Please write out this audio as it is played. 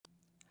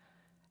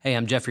Hey,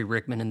 I'm Jeffrey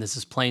Rickman, and this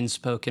is Plain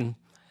Spoken.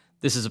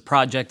 This is a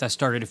project I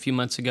started a few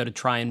months ago to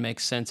try and make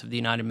sense of the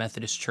United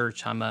Methodist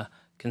Church. I'm a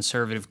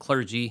conservative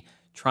clergy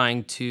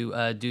trying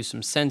to do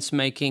some sense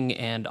making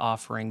and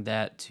offering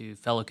that to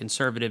fellow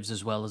conservatives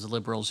as well as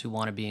liberals who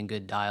want to be in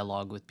good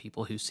dialogue with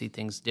people who see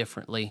things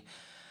differently.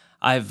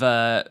 I've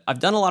done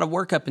a lot of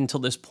work up until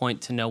this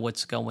point to know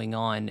what's going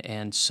on,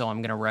 and so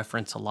I'm going to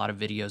reference a lot of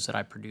videos that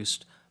I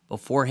produced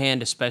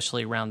beforehand,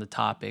 especially around the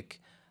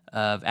topic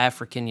of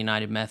African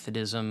United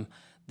Methodism.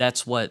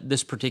 That's what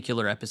this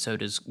particular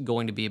episode is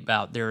going to be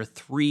about. There are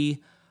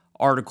three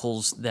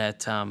articles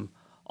that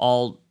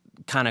all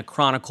kind of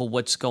chronicle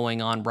what's going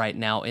on right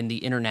now in the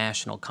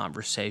international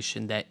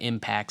conversation that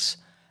impacts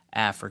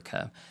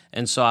Africa.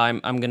 And so I'm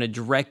going to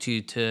direct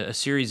you to a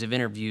series of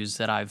interviews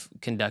that I've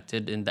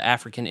conducted in the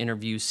African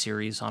Interview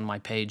series on my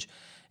page,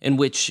 in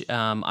which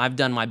I've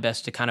done my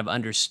best to kind of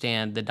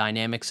understand the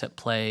dynamics at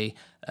play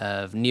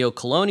of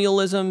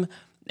neocolonialism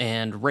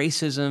and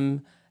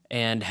racism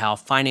and how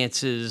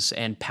finances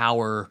and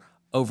power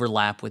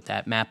overlap with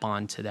that, map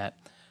onto that.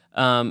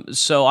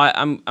 So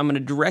I'm going to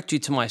direct you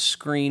to my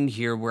screen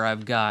here where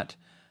I've got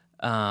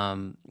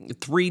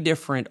three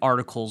different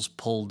articles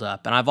pulled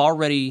up. And I've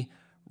already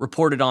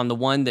reported on the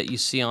one that you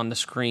see on the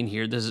screen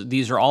here.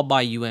 These are all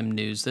by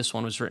News. This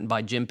one was written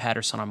by Jim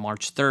Patterson on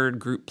March 3rd,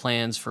 Group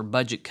Plans for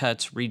Budget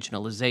Cuts,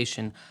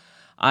 Regionalization.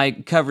 I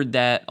covered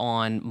that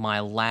on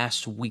my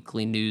last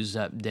weekly news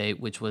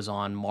update, which was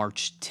on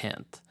March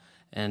 10th.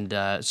 And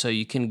so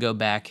you can go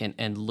back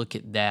and look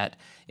at that.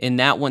 In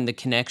that one, the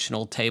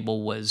connectional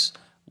table was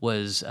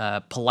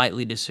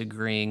politely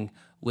disagreeing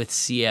with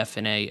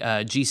GCF&A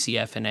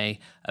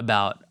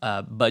about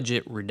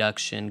budget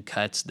reduction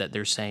cuts that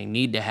they're saying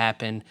need to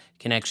happen.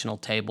 Connectional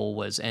table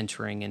was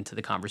entering into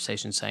the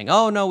conversation saying,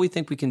 oh, no, we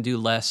think we can do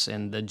less.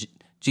 And the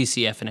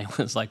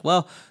GCF&A was like,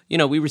 well,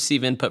 we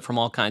receive input from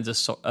all kinds of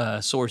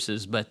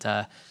sources, but,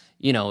 the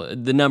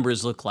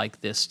numbers look like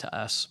this to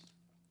us.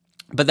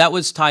 But that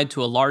was tied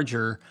to a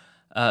larger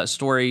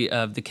story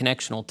of the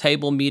connectional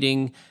table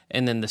meeting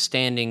and then the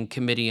Standing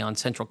Committee on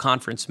Central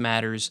Conference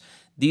Matters.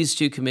 These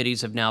two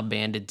committees have now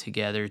banded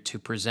together to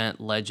present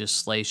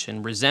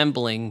legislation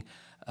resembling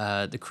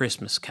the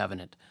Christmas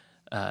Covenant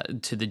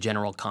to the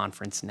General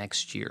Conference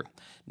next year.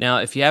 Now,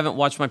 if you haven't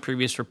watched my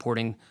previous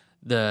reporting,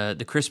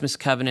 the Christmas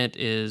Covenant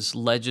is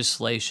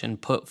legislation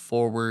put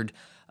forward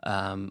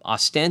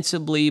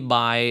ostensibly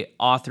by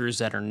authors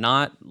that are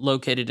not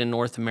located in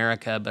North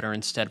America, but are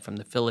instead from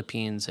the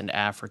Philippines and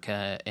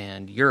Africa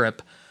and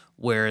Europe,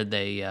 where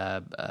they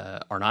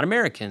are not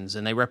Americans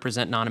and they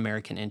represent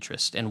non-American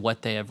interests. And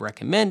what they have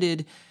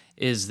recommended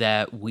is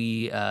that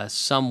we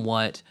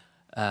somewhat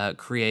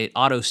create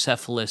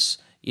autocephalous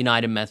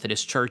United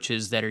Methodist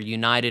churches that are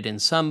united in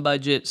some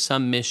budget,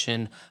 some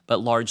mission, but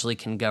largely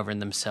can govern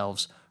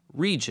themselves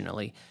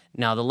regionally.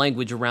 Now, the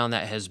language around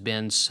that has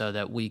been so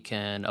that we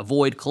can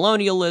avoid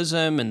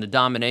colonialism and the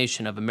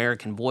domination of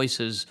American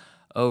voices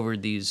over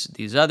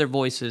these other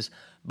voices.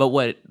 But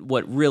what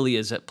really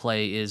is at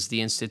play is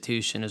the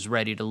institution is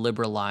ready to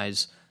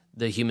liberalize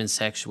the human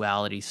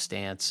sexuality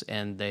stance,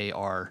 and they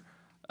are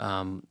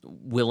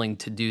willing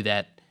to do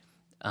that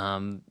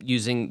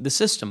using the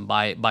system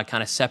by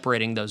kind of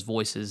separating those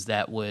voices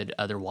that would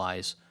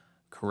otherwise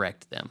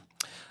correct them.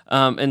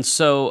 And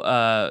so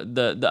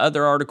the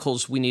other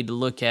articles we need to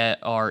look at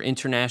are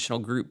International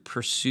Group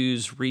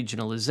Pursues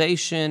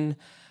Regionalization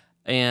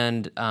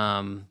and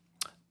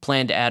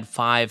Plan to Add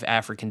 5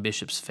 African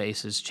Bishops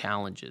Faces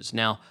Challenges.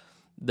 Now,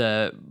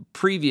 the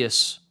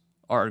previous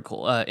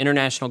article,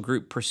 International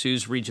Group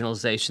Pursues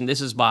Regionalization, this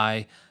is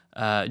by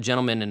a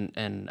gentleman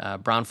in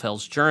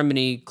Braunfels,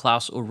 Germany,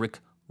 Klaus Ulrich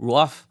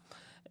Ruoff,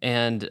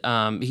 and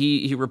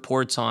he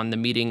reports on the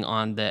meeting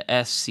on the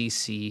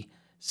SCCCM.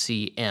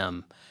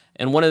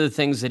 And one of the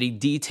things that he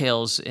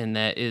details in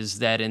that is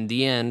that in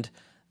the end,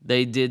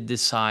 they did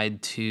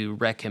decide to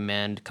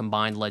recommend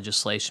combined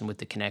legislation with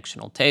the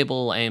connectional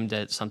table aimed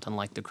at something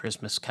like the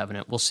Christmas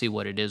Covenant. We'll see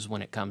what it is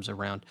when it comes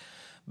around.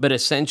 But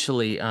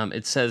essentially,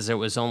 it says there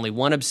was only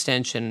one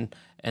abstention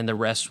and the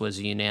rest was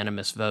a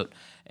unanimous vote.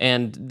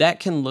 And that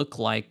can look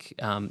like,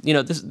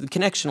 the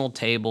connectional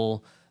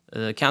table,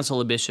 the Council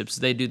of Bishops,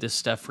 they do this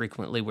stuff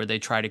frequently where they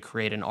try to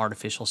create an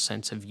artificial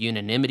sense of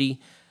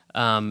unanimity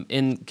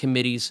in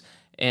committees.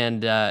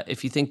 And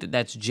if you think that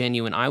that's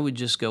genuine, I would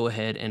just go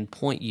ahead and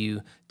point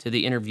you to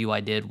the interview I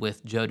did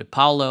with Joe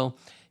DiPaolo.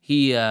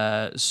 He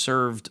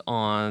served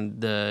on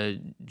the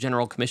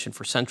General Commission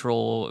for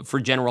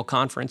General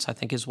Conference, I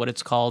think is what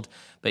it's called.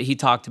 But he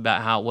talked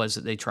about how it was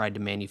that they tried to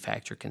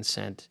manufacture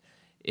consent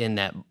in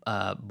that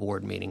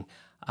board meeting.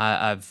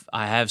 I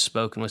have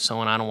spoken with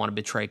someone. I don't want to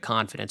betray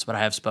confidence, but I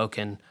have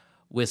spoken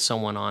with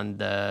someone on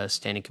the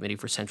Standing Committee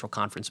for Central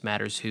Conference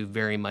Matters who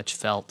very much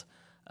felt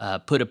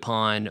put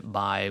upon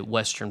by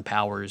Western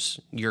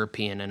powers,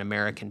 European and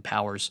American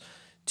powers,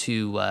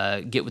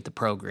 to get with the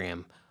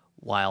program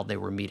while they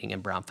were meeting in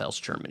Braunfels,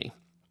 Germany.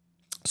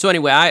 So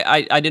anyway,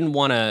 I didn't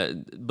want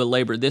to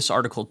belabor this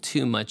article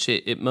too much.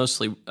 It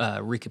mostly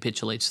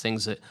recapitulates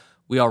things that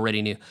we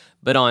already knew.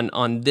 But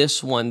on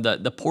this one,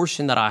 the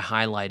portion that I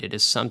highlighted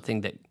is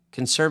something that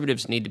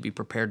conservatives need to be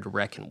prepared to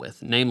reckon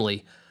with,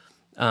 namely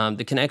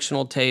the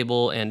connectional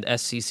table and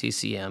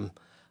SCCCM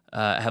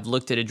have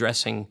looked at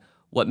addressing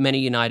what many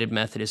United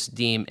Methodists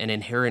deem an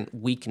inherent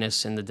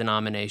weakness in the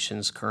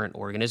denomination's current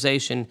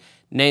organization,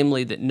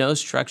 namely that no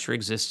structure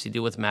exists to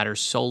deal with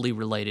matters solely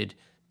related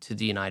to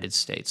the United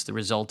States. The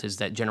result is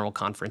that General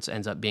Conference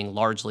ends up being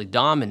largely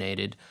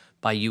dominated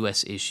by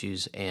U.S.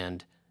 issues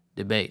and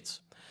debates.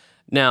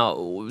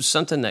 Now,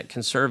 something that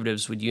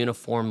conservatives would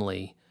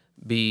uniformly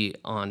be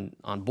on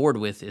board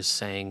with is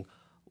saying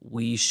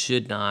we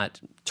should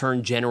not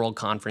turn General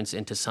Conference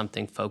into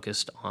something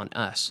focused on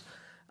us.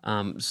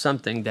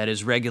 Something that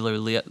is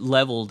regularly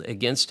leveled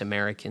against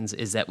Americans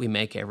is that we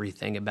make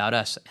everything about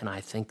us, and I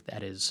think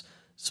that is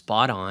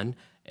spot on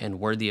and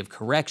worthy of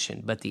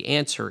correction. But the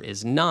answer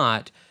is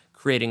not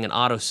creating an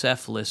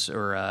autocephalous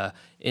or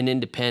an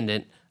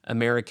independent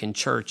American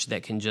church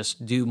that can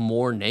just do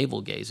more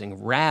navel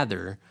gazing.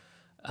 Rather,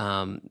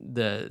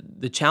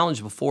 the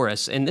challenge before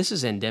us, and this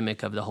is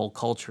endemic of the whole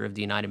culture of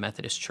the United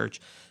Methodist Church,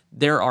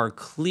 there are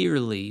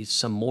clearly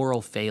some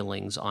moral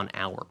failings on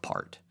our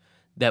part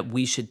that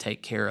we should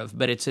take care of.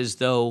 But it's as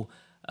though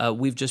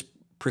we've just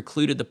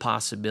precluded the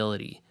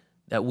possibility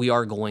that we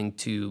are going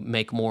to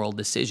make moral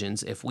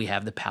decisions if we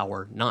have the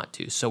power not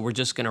to. So we're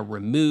just going to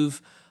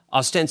remove,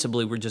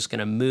 ostensibly, we're just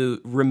going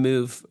to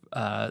remove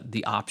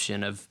the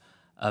option of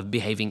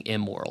behaving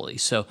immorally.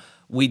 So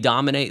we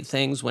dominate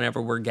things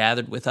whenever we're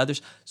gathered with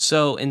others.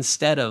 So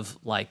instead of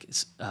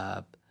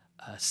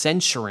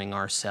censuring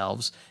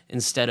ourselves,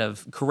 instead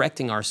of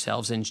correcting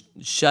ourselves and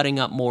shutting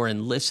up more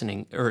and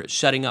listening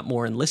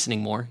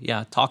more,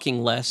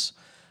 talking less,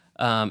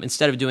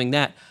 instead of doing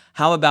that,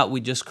 how about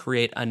we just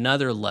create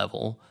another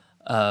level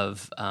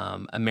of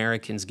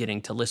Americans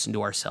getting to listen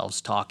to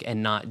ourselves talk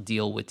and not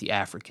deal with the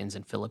Africans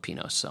and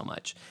Filipinos so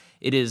much?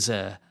 It is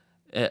a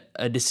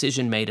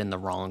decision made in the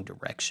wrong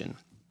direction.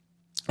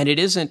 And it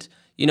isn't,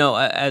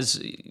 as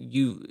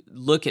you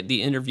look at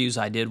the interviews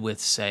I did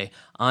with, say,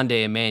 Ande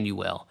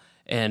Emmanuel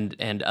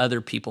and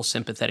other people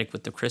sympathetic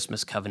with the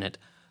Christmas covenant,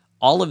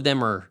 all of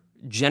them are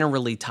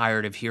generally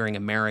tired of hearing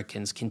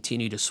Americans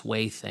continue to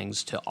sway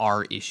things to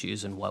our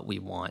issues and what we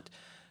want.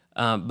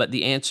 But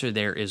the answer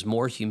there is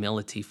more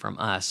humility from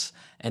us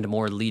and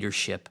more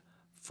leadership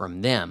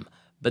from them.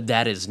 But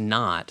that is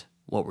not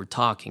what we're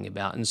talking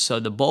about. And so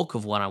the bulk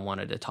of what I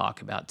wanted to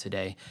talk about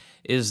today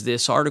is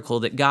this article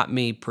that got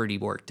me pretty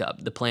worked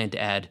up. The plan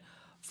to add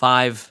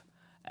 5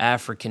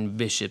 African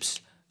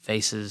bishops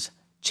faces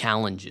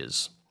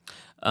challenges.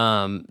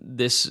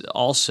 This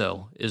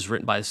also is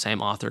written by the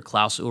same author,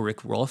 Klaus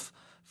Ulrich Rolf,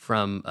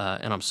 from,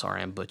 and I'm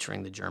sorry, I'm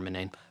butchering the German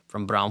name,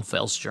 from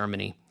Braunfels,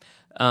 Germany.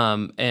 I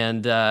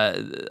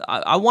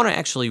want to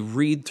actually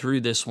read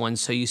through this one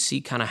so you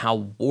see kind of how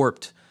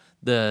warped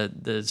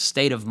the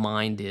state of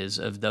mind is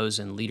of those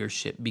in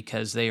leadership,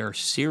 because they are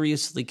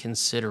seriously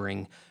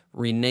considering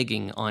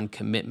reneging on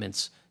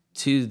commitments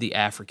to the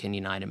African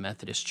United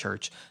Methodist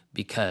Church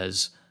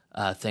because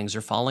things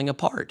are falling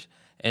apart.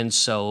 And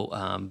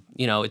so,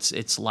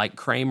 it's like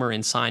Kramer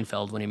in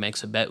Seinfeld when he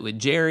makes a bet with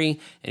Jerry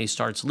and he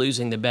starts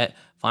losing the bet.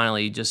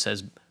 Finally, he just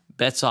says,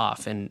 bet's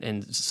off. And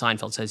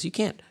Seinfeld says, you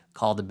can't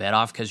call the bet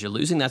off because you're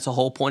losing. That's the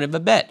whole point of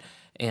a bet.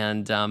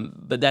 And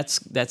but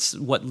that's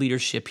what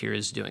leadership here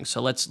is doing.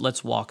 So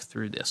let's walk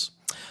through this.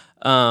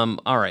 All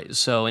right.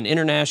 So an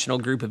international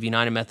group of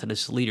United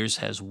Methodist leaders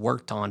has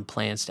worked on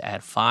plans to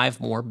add 5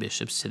 more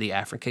bishops to the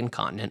African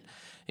continent,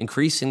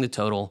 increasing the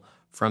total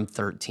from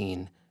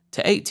 13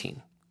 to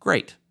 18.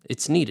 Great.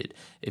 It's needed.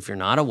 If you're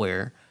not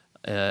aware,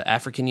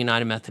 African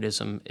United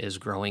Methodism is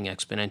growing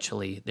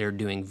exponentially. They're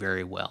doing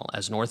very well.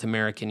 As North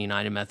American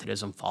United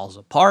Methodism falls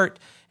apart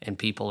and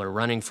people are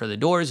running for the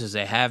doors, as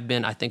they have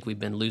been, I think we've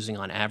been losing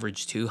on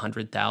average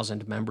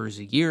 200,000 members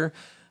a year.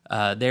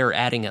 They're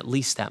adding at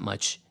least that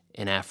much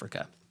in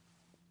Africa.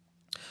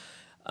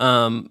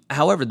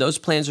 However, those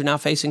plans are now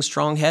facing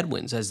strong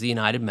headwinds as the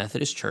United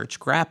Methodist Church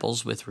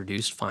grapples with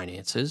reduced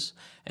finances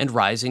and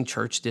rising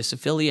church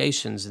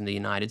disaffiliations in the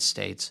United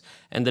States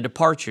and the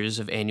departures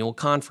of annual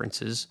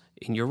conferences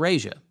in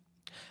Eurasia.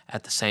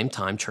 At the same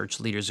time,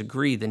 church leaders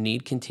agree the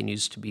need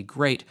continues to be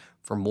great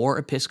for more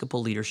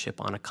Episcopal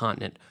leadership on a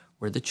continent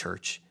where the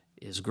church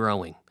is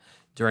growing.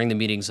 During the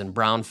meetings in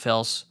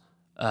Braunfels,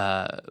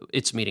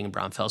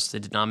 the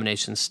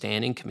denomination's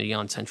Standing Committee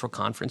on Central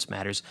Conference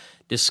Matters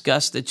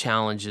discussed the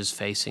challenges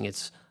facing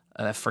its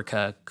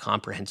Africa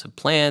Comprehensive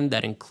Plan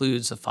that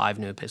includes the 5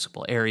 new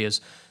Episcopal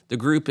areas. The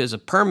group is a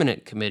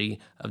permanent committee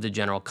of the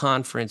General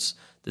Conference,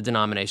 the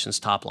denomination's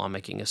top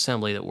lawmaking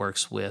assembly that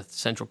works with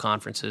central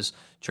conferences,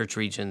 church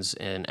regions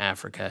in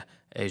Africa,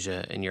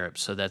 Asia, and Europe.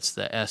 So that's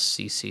the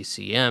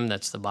SCCCM.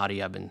 That's the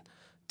body I've been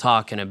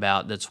talking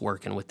about that's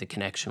working with the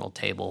connectional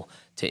table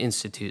to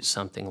institute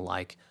something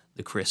like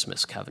the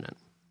Christmas Covenant.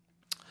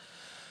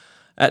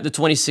 At the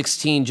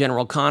 2016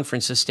 General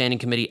Conference, the Standing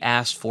Committee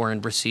asked for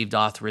and received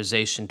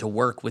authorization to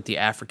work with the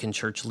African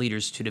church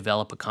leaders to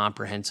develop a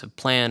comprehensive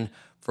plan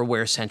for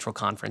where Central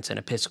Conference and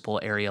Episcopal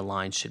area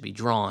lines should be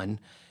drawn.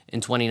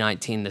 In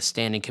 2019, the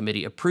Standing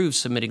Committee approved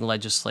submitting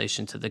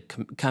legislation to the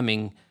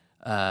coming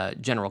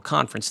General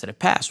Conference that, if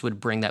passed, would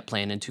bring that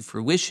plan into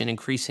fruition,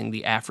 increasing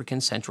the African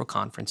Central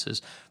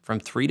Conferences from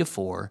 3 to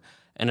 4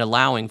 and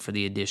allowing for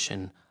the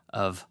addition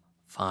of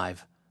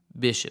 5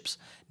 bishops.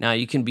 Now,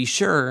 you can be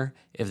sure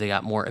if they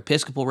got more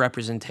Episcopal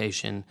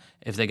representation,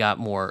 if they got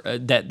more,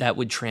 that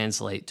would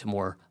translate to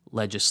more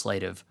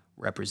legislative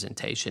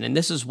representation. And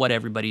this is what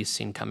everybody's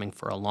seen coming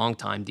for a long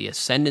time, the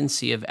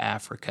ascendancy of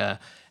Africa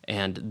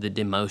and the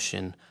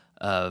demotion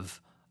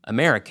of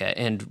America.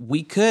 And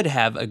we could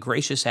have a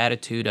gracious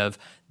attitude of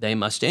they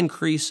must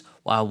increase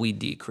while we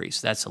decrease.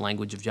 That's the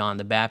language of John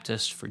the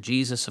Baptist for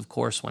Jesus, of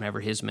course,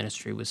 whenever his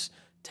ministry was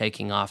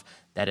taking off.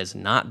 That is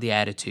not the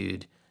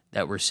attitude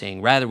that we're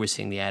seeing. Rather, we're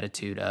seeing the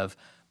attitude of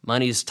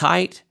money is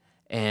tight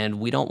and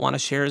we don't want to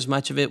share as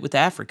much of it with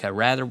Africa.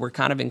 Rather, we're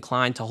kind of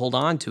inclined to hold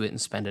on to it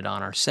and spend it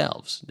on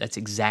ourselves. That's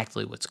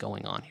exactly what's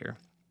going on here.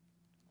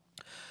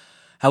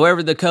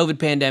 However, the COVID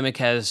pandemic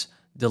has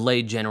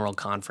delayed General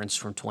Conference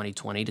from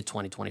 2020 to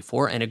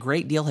 2024, and a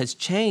great deal has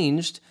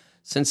changed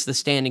since the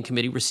Standing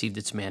Committee received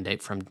its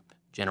mandate from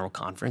General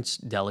Conference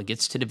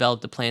delegates to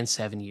develop the plan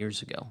 7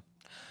 years ago.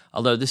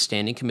 Although the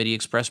Standing Committee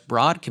expressed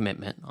broad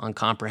commitment on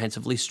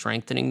comprehensively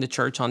strengthening the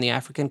church on the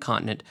African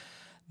continent,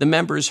 the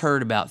members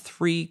heard about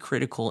 3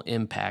 critical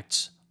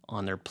impacts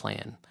on their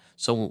plan.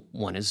 So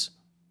one is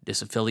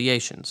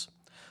disaffiliations.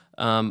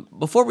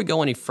 Before we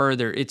go any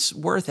further, it's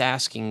worth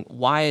asking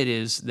why it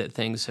is that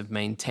things have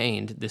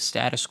maintained the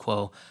status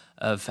quo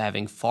of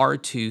having far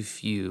too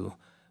few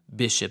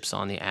bishops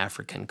on the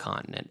African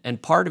continent.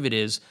 And part of it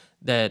is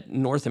that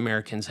North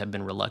Americans have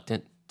been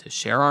reluctant to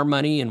share our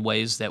money in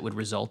ways that would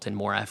result in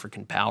more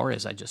African power,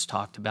 as I just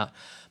talked about.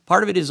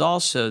 Part of it is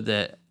also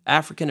that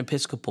African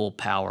Episcopal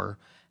power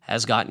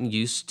has gotten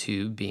used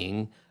to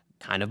being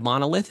kind of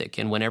monolithic.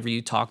 And whenever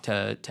you talk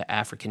to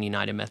African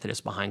United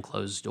Methodists behind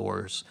closed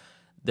doors,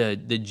 the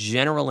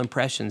general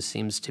impression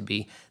seems to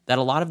be that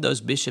a lot of those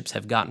bishops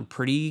have gotten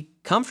pretty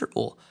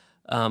comfortable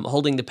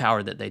holding the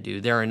power that they do.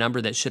 There are a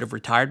number that should have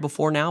retired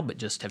before now, but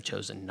just have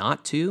chosen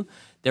not to.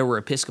 There were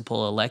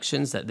Episcopal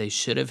elections that they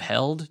should have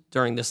held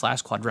during this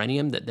last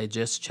quadrennium that they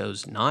just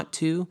chose not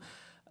to.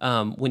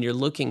 When you're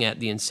looking at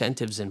the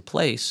incentives in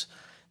place,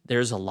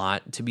 there's a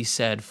lot to be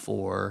said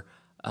for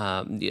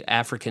the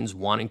Africans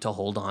wanting to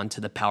hold on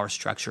to the power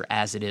structure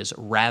as it is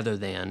rather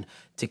than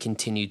to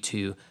continue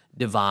to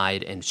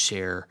divide and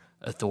share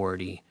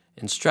authority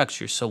and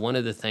structure. So one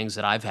of the things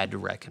that I've had to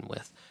reckon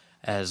with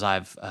as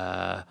I've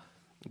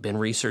been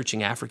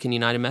researching African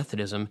United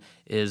Methodism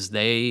is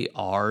they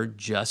are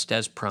just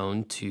as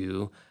prone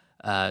to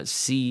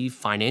see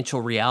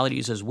financial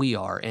realities as we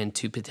are and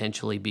to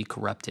potentially be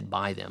corrupted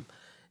by them.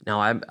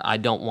 Now, I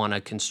don't want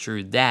to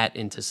construe that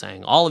into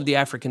saying all of the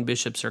African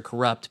bishops are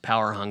corrupt,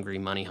 power hungry,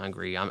 money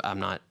hungry. I'm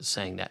not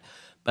saying that.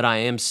 But I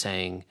am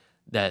saying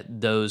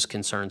that those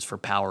concerns for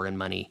power and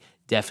money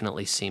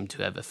definitely seem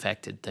to have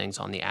affected things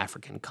on the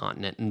African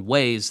continent in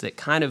ways that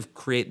kind of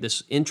create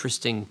this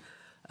interesting,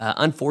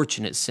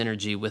 unfortunate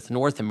synergy with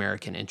North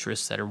American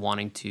interests that are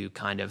wanting to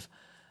kind of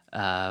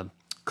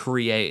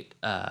create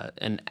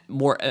an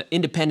more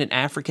independent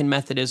African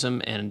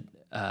Methodism and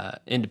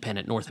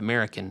independent North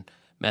American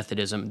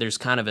Methodism. There's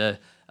kind of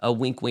a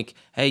wink, wink,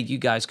 hey, you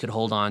guys could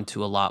hold on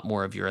to a lot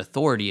more of your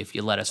authority if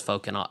you let us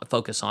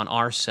focus on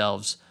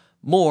ourselves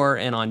more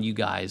and on you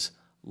guys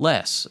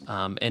less.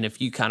 And if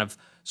you kind of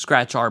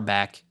scratch our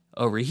back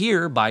over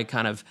here by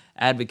kind of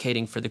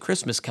advocating for the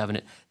Christmas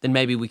covenant, then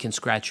maybe we can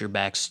scratch your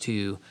backs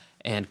too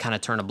and kind of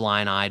turn a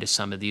blind eye to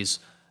some of these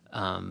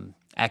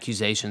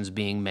accusations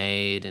being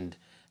made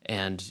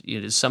and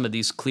you know, some of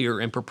these clear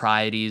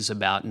improprieties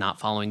about not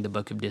following the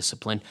book of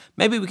discipline.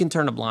 Maybe we can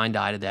turn a blind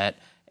eye to that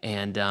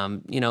and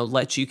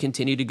let you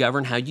continue to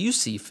govern how you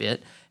see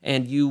fit,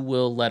 and you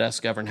will let us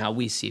govern how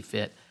we see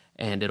fit,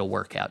 and it'll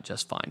work out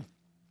just fine.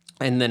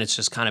 And then it's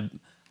just kind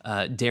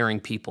of daring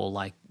people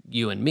like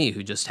you and me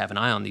who just have an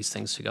eye on these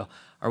things to go,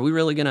 are we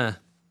really going to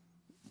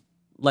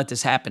let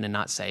this happen and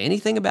not say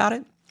anything about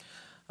it?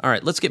 All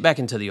right, let's get back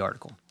into the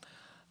article.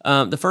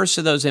 The first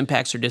of those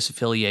impacts are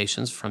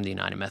disaffiliations from the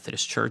United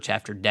Methodist Church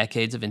after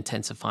decades of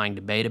intensifying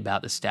debate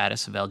about the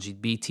status of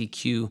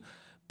LGBTQ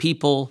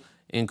people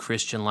in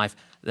Christian life.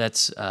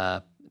 That's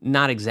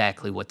not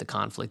exactly what the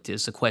conflict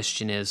is. The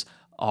question is,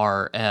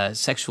 are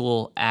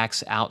sexual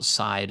acts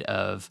outside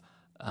of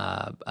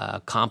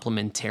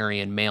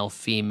complementarian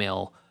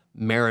male-female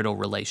marital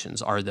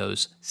relations, are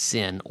those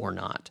sin or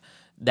not?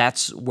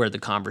 That's where the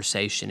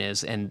conversation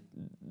is, and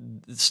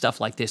stuff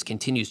like this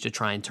continues to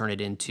try and turn it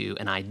into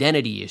an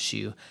identity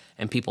issue,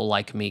 and people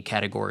like me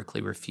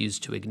categorically refuse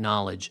to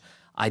acknowledge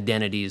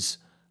identities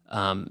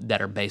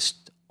that are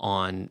based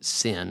on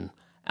sin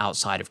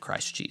outside of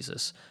Christ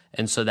Jesus.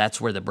 And so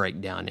that's where the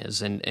breakdown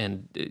is,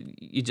 and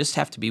you just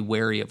have to be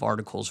wary of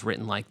articles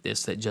written like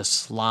this that just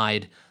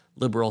slide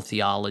liberal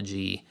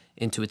theology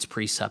into its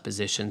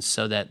presuppositions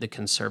so that the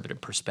conservative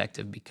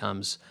perspective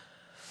becomes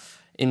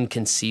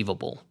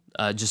inconceivable,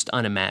 just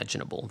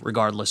unimaginable,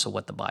 regardless of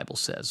what the Bible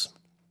says.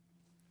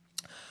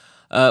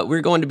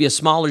 We're going to be a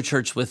smaller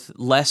church with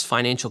less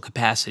financial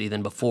capacity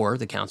than before,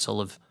 the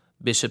Council of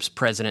Bishops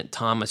President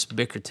Thomas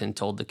Bickerton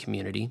told the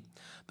community.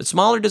 But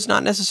smaller does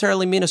not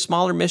necessarily mean a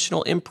smaller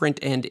missional imprint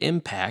and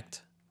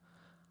impact.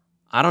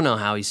 I don't know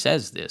how he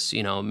says this.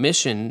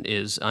 Mission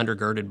is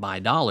undergirded by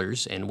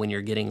dollars, and when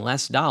you're getting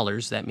less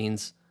dollars, that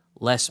means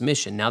less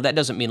mission. Now, that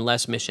doesn't mean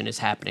less mission is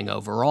happening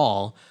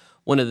overall.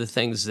 One of the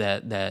things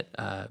that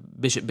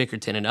Bishop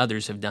Bickerton and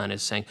others have done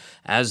is saying,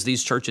 as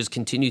these churches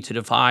continue to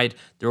divide,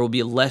 there will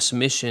be less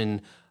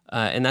mission,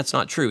 and that's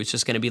not true. It's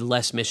just going to be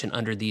less mission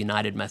under the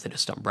United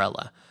Methodist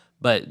umbrella.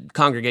 But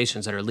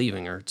congregations that are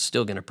leaving are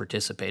still going to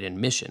participate in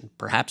mission,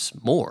 perhaps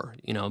more.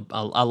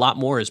 A lot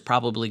more is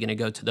probably going to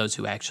go to those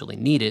who actually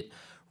need it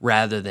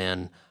rather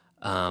than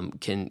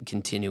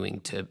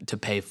continuing to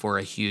pay for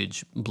a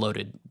huge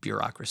bloated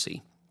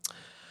bureaucracy.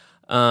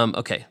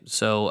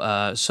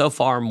 So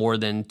far more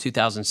than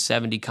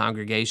 2,070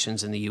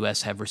 congregations in the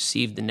U.S. have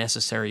received the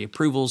necessary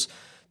approvals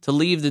to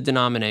leave the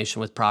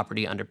denomination with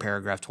property under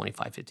paragraph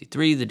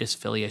 2553, the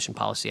disaffiliation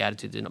policy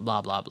attitude,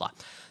 blah, blah, blah.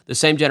 The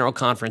same General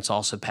Conference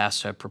also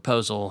passed a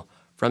proposal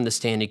from the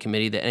Standing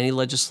Committee that any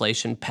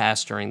legislation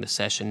passed during the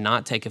session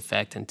not take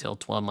effect until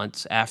 12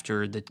 months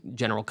after the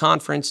General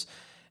Conference,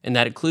 and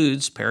that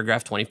includes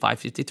paragraph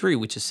 2553,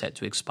 which is set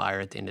to expire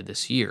at the end of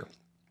this year.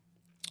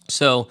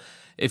 So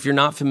if you're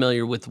not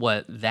familiar with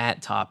what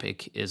that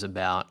topic is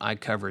about, I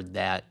covered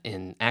that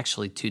in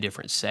actually 2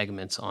 different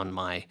segments on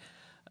my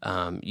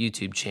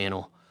YouTube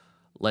channel.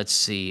 Let's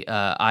see.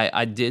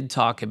 I did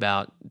talk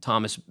about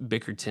Thomas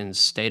Bickerton's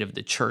State of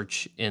the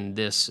Church in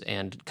this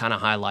and kind of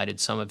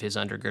highlighted some of his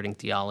undergirding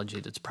theology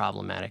that's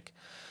problematic.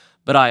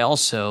 But I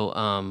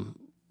also,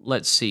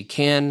 let's see,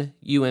 can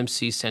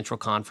UMC Central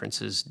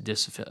Conferences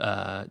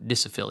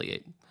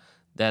disaffiliate?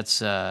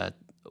 That's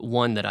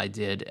one that I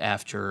did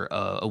after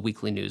a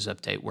weekly news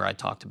update where I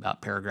talked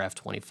about paragraph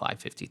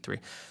 2553.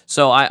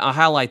 So I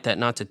highlight that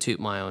not to toot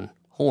my own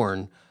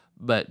horn,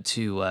 but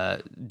to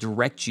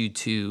direct you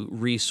to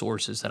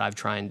resources that I've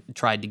tried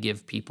to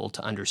give people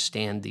to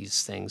understand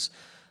these things.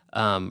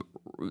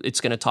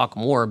 It's going to talk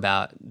more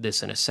about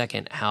this in a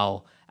second,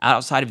 how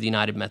outside of the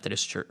United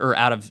Methodist Church, or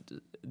out of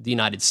the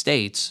United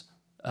States,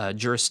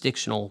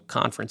 jurisdictional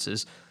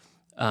conferences,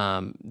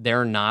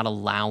 they're not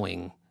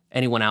allowing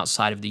anyone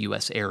outside of the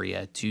U.S.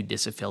 area to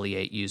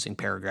disaffiliate using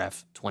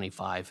paragraph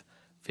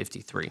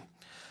 2553.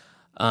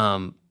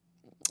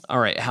 All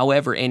right.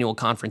 However, annual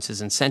conferences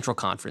and central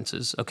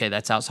conferences, okay,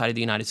 that's outside of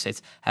the United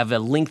States, have a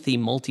lengthy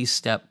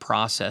multi-step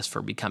process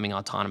for becoming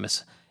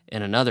autonomous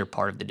in another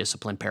part of the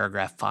discipline,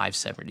 paragraph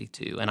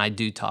 572. And I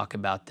do talk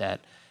about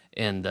that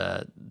in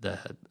the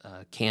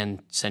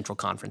Can Central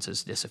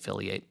Conferences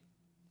Disaffiliate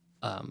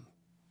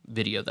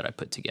video that I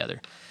put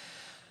together.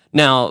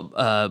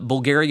 Now,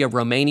 Bulgaria,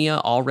 Romania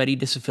already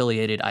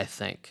disaffiliated, I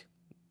think.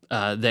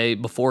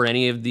 Before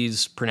any of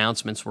these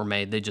pronouncements were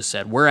made, they just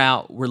said, we're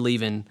out, we're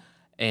leaving.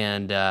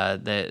 And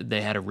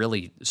they had a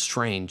really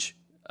strange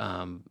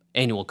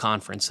annual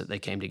conference that they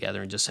came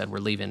together and just said, we're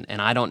leaving.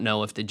 And I don't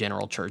know if the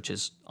General Church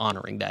is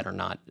honoring that or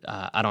not.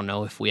 I don't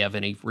know if we have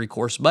any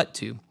recourse but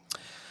to.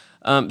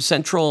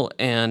 Central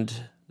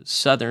and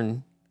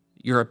Southern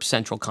Europe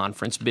Central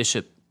Conference,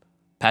 Bishop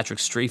Patrick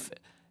Streif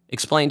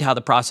explained how the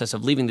process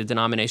of leaving the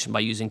denomination by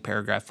using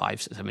paragraph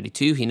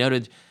 572. He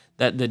noted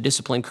that the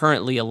discipline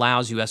currently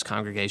allows U.S.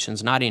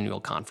 congregations, not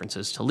annual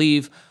conferences, to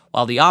leave,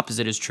 while the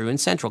opposite is true in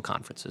central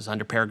conferences.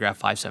 Under paragraph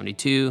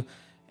 572,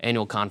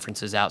 annual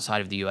conferences outside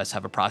of the U.S.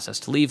 have a process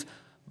to leave,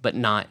 but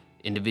not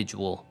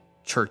individual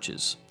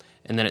churches.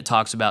 And then it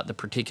talks about the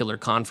particular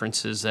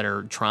conferences that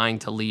are trying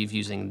to leave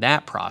using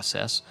that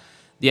process.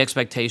 The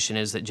expectation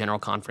is that General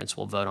Conference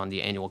will vote on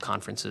the annual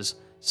conference's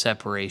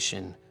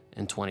separation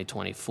in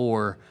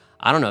 2024.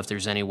 I don't know if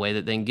there's any way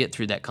that they can get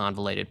through that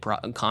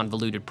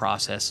convoluted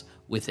process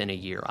within a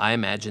year. I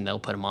imagine they'll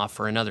put them off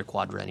for another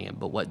quadrennium,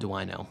 but what do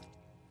I know?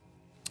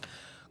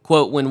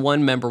 Quote, when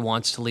one member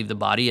wants to leave the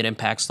body, it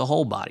impacts the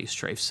whole body,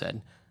 Streif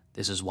said.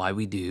 This is why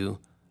we do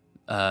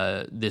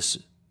this,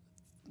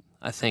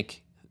 I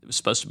think it was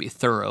supposed to be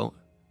thorough.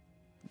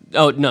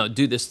 Oh, no,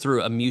 do this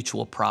through a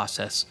mutual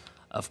process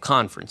of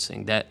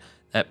conferencing. That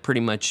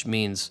pretty much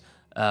means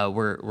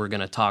we're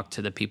going to talk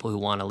to the people who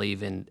want to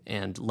leave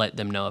and let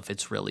them know if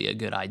it's really a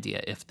good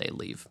idea if they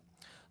leave.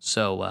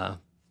 So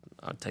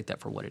I'll take that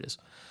for what it is.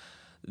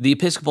 The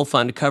Episcopal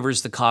Fund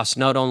covers the cost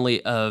not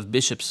only of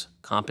bishops'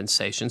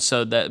 compensation.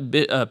 So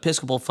the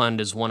Episcopal Fund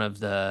is one of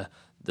the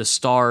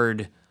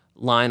starred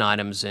line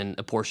items in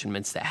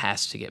apportionments that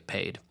has to get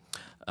paid.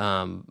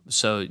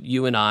 So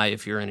you and I,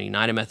 if you're in a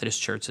United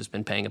Methodist Church that's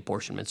been paying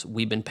apportionments,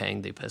 we've been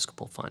paying the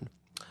Episcopal Fund.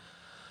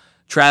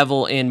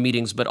 Travel and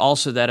meetings, but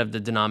also that of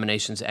the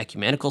denomination's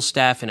ecumenical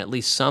staff and at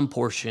least some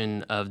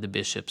portion of the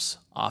bishop's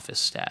office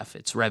staff.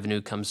 Its revenue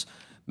comes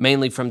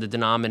mainly from the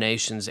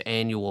denomination's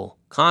annual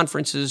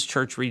conferences,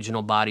 church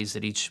regional bodies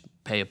that each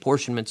pay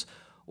apportionments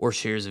or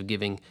shares of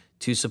giving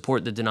to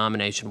support the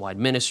denomination-wide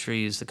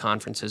ministries. The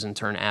conferences in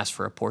turn ask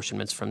for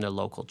apportionments from their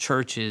local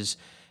churches.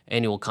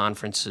 Annual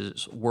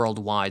conferences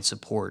worldwide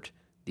support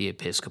the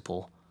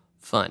Episcopal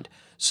fund.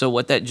 So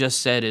what that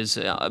just said is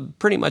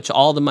pretty much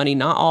all the money,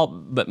 not all,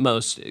 but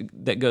most,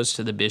 that goes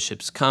to the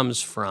bishops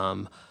comes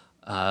from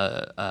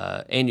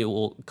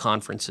annual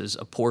conferences,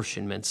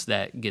 apportionments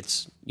that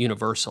gets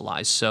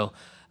universalized. So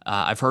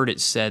I've heard it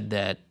said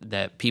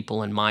that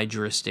people in my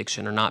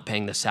jurisdiction are not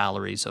paying the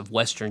salaries of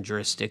Western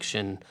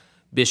jurisdiction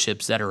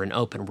bishops that are in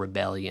open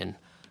rebellion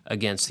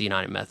against the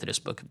United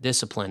Methodist Book of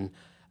Discipline,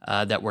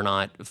 that we're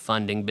not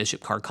funding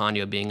Bishop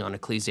Carcano being on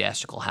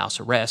ecclesiastical house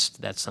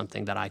arrest. That's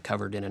something that I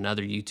covered in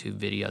another YouTube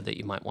video that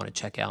you might want to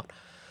check out.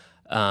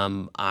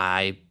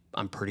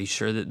 I'm pretty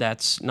sure that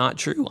that's not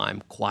true.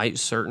 I'm quite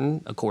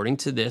certain, according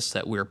to this,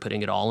 that we're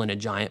putting it all in a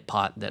giant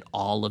pot that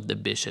all of the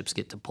bishops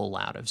get to pull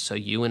out of. So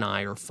you and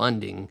I are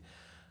funding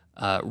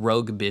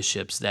rogue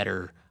bishops that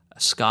are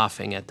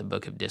scoffing at the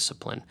Book of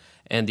Discipline.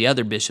 And the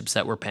other bishops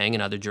that we're paying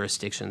in other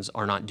jurisdictions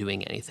are not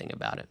doing anything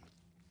about it.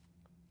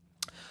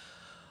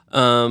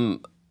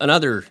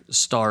 Another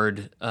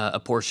starred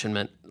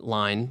apportionment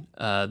line,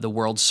 the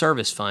World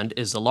Service Fund,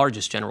 is the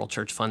largest general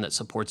church fund that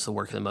supports the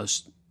work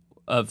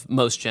of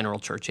most general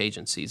church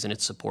agencies, and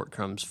its support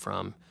comes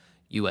from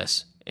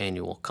U.S.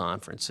 annual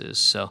conferences.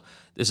 So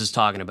this is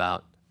talking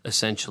about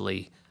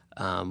essentially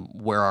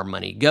where our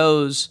money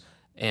goes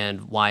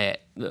and why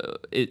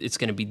it's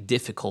going to be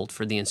difficult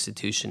for the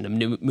institution to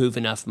move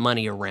enough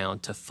money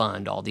around to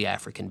fund all the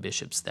African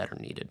bishops that are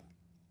needed.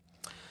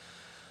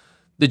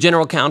 The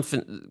General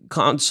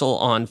Council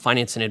on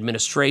Finance and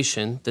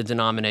Administration, the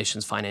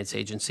denomination's finance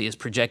agency, is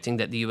projecting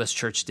that the U.S.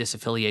 church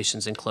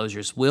disaffiliations and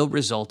closures will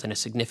result in a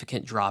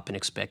significant drop in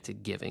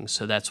expected giving.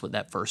 So that's what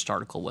that first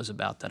article was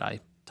about that I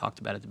talked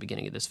about at the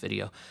beginning of this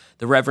video.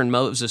 The Reverend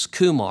Moses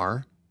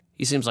Kumar,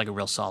 he seems like a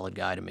real solid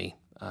guy to me,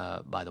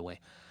 by the way.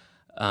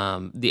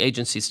 The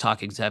agency's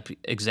talk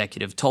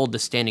executive told the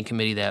standing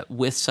committee that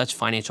with such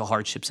financial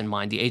hardships in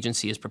mind, the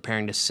agency is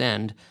preparing to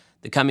send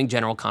the coming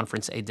General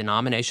Conference a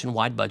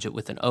denomination-wide budget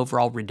with an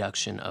overall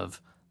reduction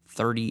of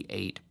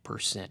 38%.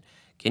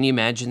 Can you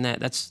imagine that?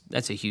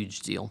 That's a huge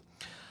deal.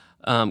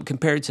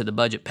 Compared to the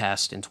budget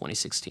passed in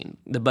 2016,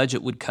 the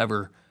budget would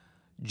cover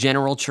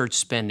general church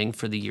spending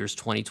for the years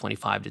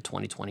 2025 to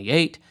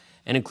 2028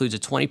 and includes a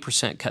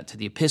 20% cut to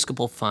the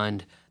Episcopal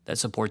Fund that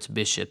supports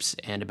bishops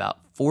and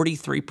about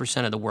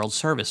 43% of the World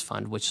Service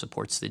Fund, which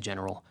supports the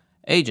general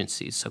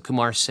agencies. So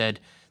Kumar said,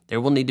 there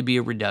will need to be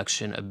a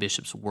reduction of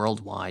bishops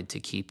worldwide to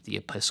keep the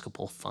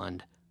Episcopal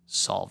Fund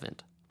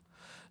solvent.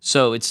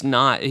 So it's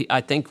not,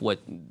 I think what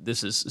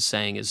this is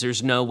saying is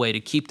there's no way to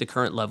keep the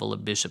current level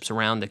of bishops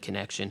around the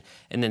connection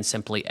and then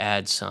simply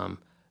add some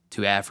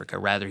to Africa.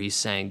 Rather, he's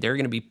saying there are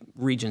going to be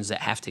regions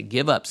that have to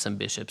give up some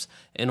bishops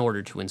in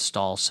order to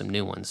install some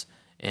new ones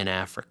in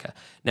Africa.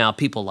 Now,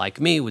 people like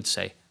me would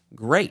say,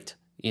 great,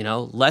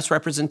 less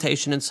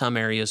representation in some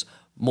areas,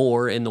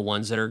 more in the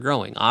ones that are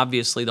growing.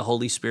 Obviously, the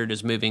Holy Spirit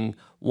is moving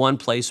one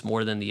place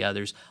more than the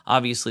others.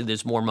 Obviously,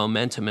 there's more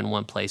momentum in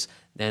one place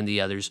than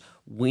the others.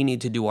 We need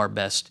to do our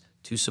best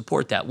to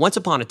support that. Once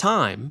upon a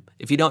time,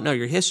 if you don't know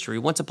your history,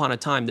 once upon a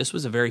time, this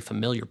was a very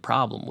familiar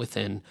problem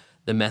within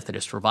the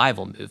Methodist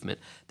revival movement.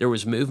 There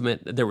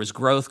was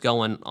growth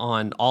going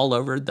on all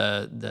over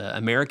the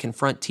American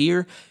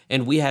frontier,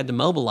 and we had to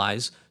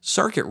mobilize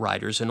circuit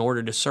riders in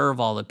order to serve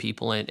all the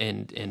people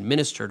and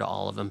minister to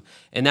all of them.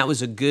 And that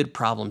was a good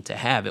problem to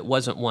have. It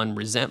wasn't one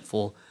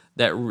resentful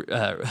that,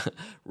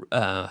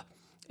 I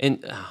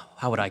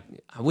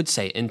would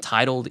say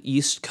entitled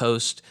East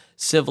Coast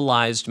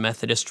civilized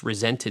Methodist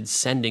resented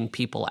sending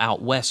people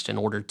out west in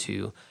order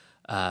to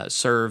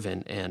serve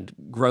and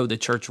grow the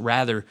church.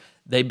 Rather,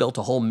 they built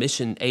a whole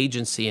mission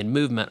agency and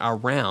movement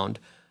around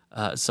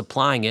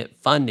supplying it,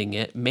 funding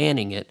it,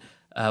 manning it.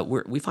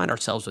 We find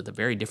ourselves with a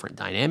very different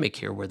dynamic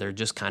here where they're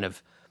just kind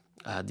of,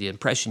 the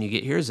impression you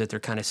get here is that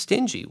they're kind of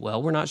stingy.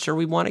 Well, we're not sure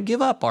we want to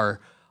give up our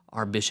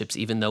bishops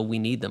even though we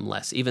need them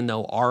less, even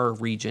though our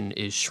region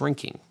is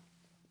shrinking.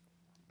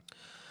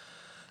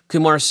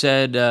 Kumar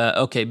said,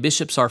 okay,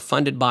 bishops are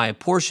funded by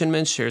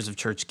apportionment, shares of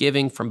church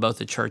giving from both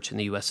the church and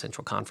the U.S.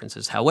 Central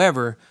Conferences.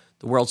 However,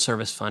 the World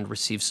Service Fund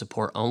receives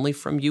support only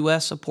from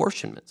U.S.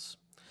 apportionments.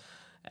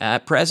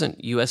 At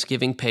present, U.S.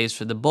 giving pays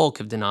for the bulk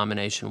of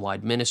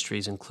denomination-wide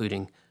ministries,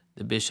 including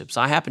the bishops.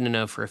 I happen to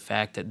know for a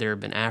fact that there have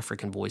been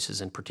African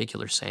voices in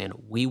particular saying,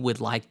 we would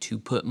like to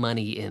put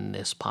money in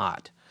this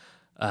pot.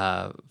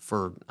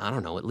 For,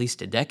 at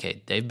least a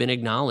decade. They've been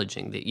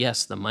acknowledging that,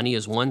 yes, the money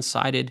is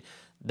one-sided.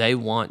 They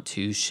want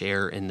to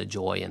share in the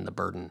joy and the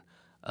burden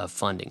of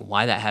funding.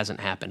 Why that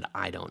hasn't happened,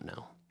 I don't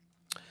know.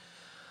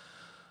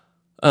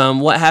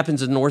 What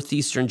happens in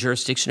Northeastern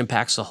jurisdiction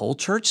impacts the whole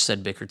church,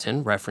 said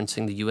Bickerton,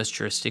 referencing the U.S.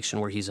 jurisdiction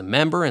where he's a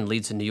member and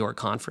leads the New York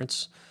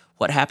Conference.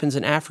 What happens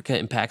in Africa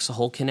impacts the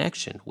whole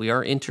connection. We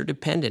are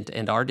interdependent,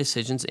 and our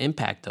decisions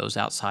impact those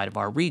outside of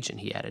our region,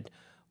 he added.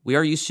 We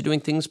are used to doing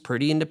things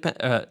pretty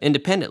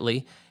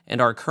independently, and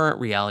our current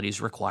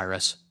realities require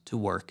us to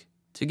work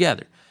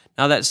together.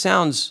 Now, that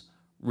sounds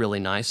really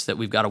nice that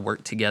we've got to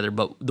work together,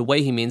 but the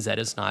way he means that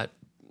is not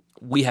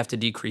we have to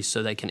decrease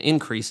so they can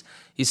increase.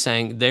 He's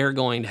saying they're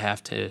going to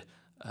have to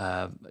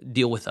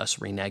deal with us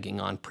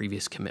reneging on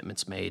previous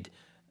commitments made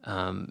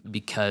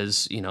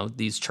because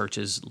these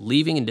churches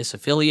leaving and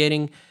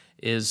disaffiliating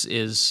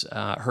is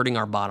hurting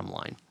our bottom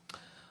line.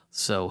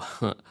 So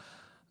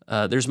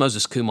there's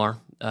Moses Kumar,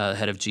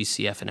 head of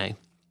GCF&A.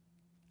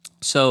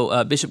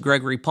 So Bishop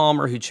Gregory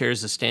Palmer, who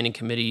chairs the Standing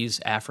Committee's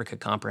Africa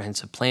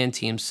Comprehensive Plan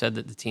team, said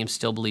that the team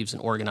still believes in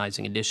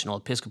organizing additional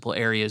Episcopal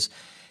areas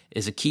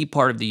is a key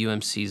part of the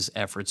UMC's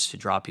efforts to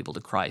draw people to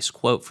Christ.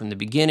 Quote, "From the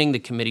beginning, the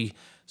committee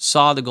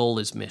saw the goal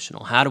as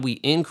missional. How do we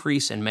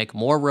increase and make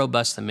more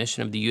robust the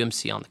mission of the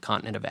UMC on the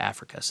continent of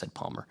Africa," said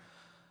Palmer,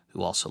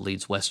 who also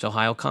leads West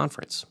Ohio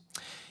Conference.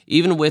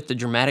 Even with the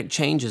dramatic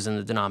changes in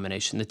the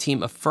denomination, the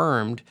team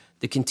affirmed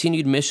the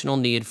continued missional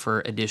need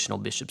for additional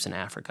bishops in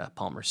Africa.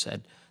 Palmer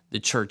said the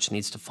church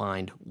needs to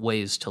find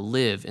ways to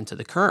live into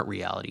the current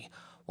reality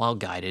while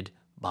guided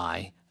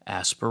by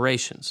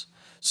aspirations.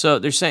 So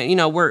they're saying,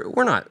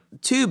 we're not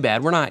too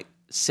bad. We're not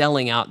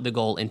selling out the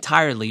goal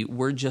entirely.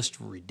 We're just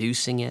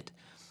reducing it.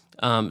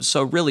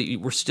 So really,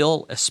 we're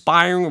still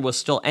aspiring. We're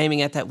still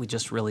aiming at that. We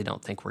just really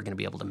don't think we're going to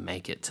be able to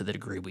make it to the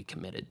degree we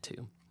committed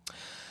to.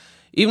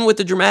 Even with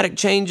the dramatic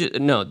change,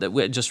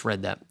 we just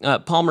read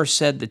that. Palmer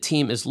said the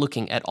team is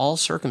looking at all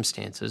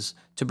circumstances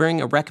to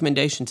bring a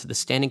recommendation to the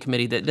Standing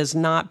Committee that does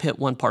not pit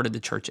one part of the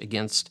church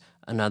against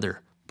another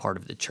part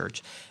of the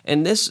church.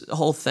 And this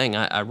whole thing,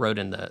 I wrote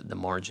in the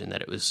margin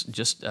that it was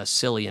just a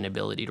silly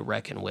inability to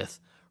reckon with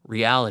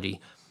reality.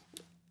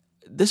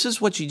 This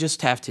is what you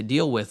just have to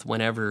deal with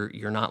whenever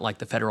you're not like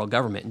the federal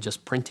government and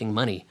just printing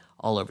money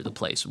all over the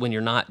place, when you're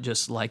not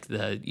just like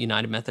the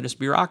United Methodist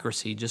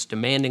bureaucracy, just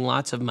demanding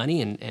lots of money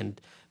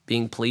and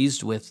being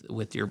pleased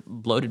with your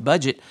bloated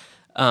budget.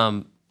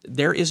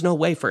 There is no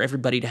way for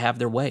everybody to have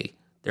their way.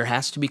 There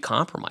has to be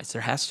compromise.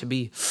 There has to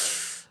be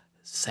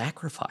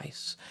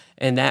sacrifice.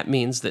 And that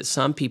means that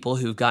some people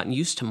who've gotten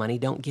used to money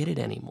don't get it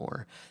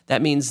anymore.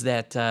 That means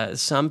that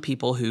some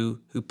people who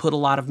put a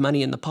lot of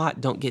money in the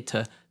pot don't get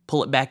to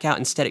pull it back out.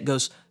 Instead, it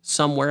goes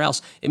somewhere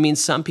else. It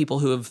means some people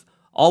who have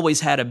always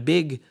had a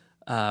big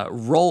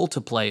role to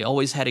play,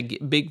 always had a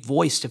big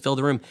voice to fill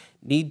the room,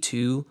 need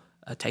to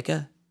take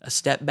a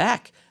step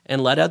back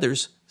and let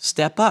others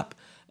step up.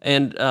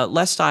 And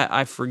lest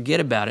I forget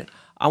about it,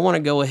 I want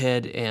to go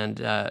ahead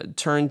and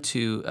turn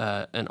to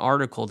an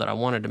article that I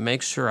wanted to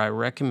make sure I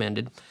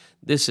recommended.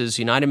 This is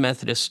United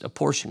Methodist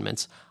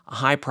Apportionments, A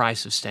High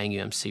Price of Staying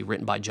UMC,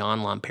 written by John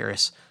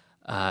Lomperis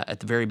at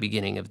the very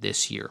beginning of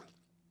this year.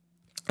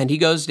 And he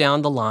goes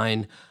down the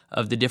line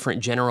of the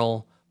different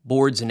general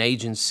boards and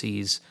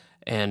agencies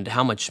and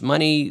how much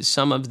money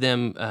some of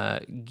them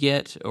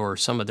get or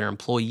some of their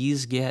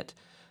employees get.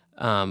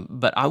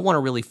 But I want to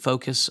really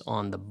focus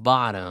on the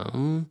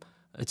bottom.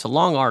 It's a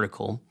long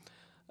article.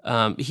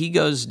 He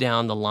goes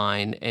down the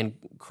line and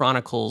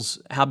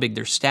chronicles how big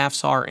their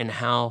staffs are and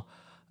how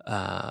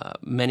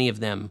many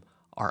of them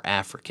are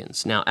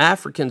Africans. Now,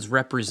 Africans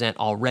represent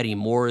already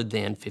more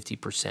than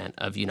 50%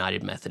 of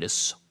United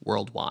Methodists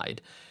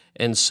worldwide.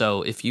 And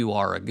so if you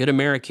are a good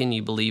American,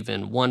 you believe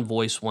in one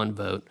voice, one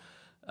vote,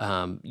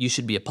 you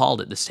should be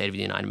appalled at the state of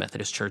the United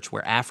Methodist Church,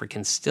 where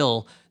Africans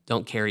still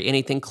don't carry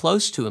anything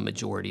close to a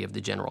majority of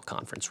the General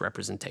Conference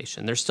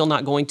representation. They're still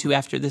not going to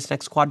after this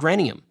next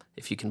quadrennium,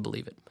 if you can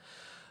believe it.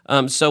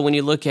 So when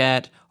you look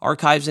at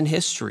Archives and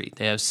History,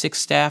 they have 6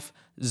 staff,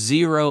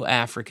 0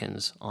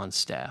 Africans on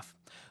staff.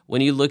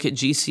 When you look at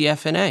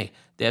GCF&A,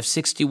 they have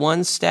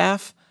 61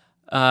 staff.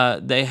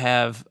 They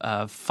have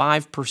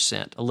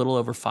 5%, a little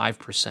over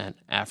 5%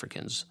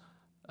 Africans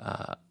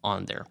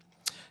on there.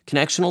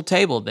 Connectional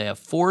Table, they have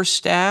 4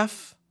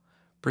 staff,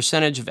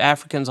 percentage of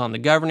Africans on the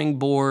governing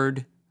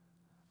board.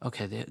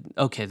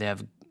 They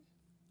have.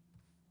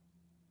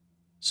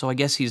 So I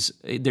guess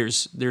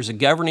there's a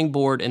governing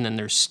board and then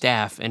there's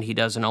staff, and he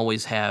doesn't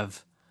always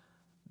have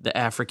the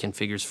African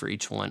figures for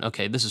each one.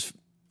 Okay, this is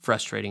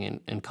frustrating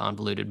and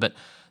convoluted, but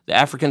the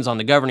Africans on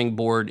the governing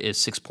board is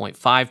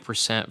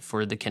 6.5%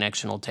 for the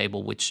connectional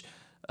table, which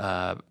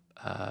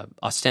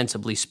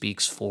ostensibly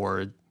speaks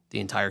for the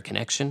entire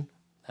connection.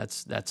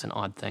 That's an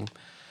odd thing.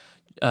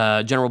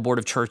 General Board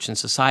of Church and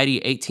Society,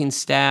 18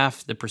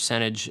 staff. The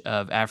percentage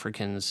of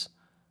Africans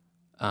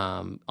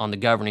on the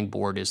governing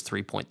board is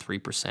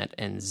 3.3%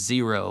 and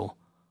 0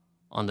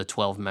 on the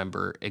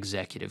 12-member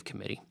executive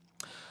committee.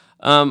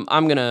 I'm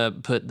going to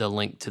put the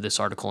link to this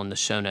article in the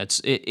show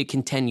notes. It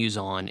continues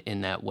on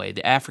in that way.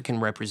 The African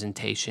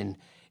representation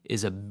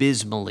is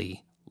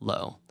abysmally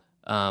low.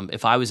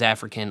 If I was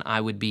African,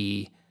 I would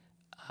be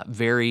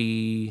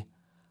very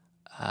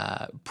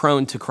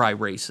prone to cry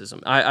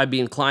racism. I'd be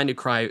inclined to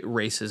cry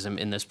racism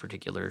in this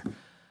particular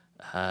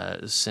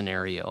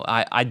scenario.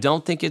 I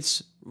don't think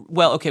it's...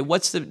 Well, okay,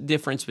 what's the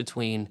difference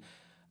between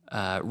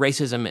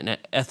racism and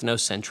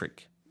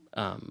ethnocentric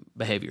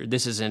behavior?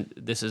 This is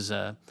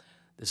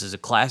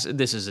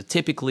a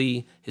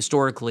typically,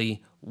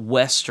 historically,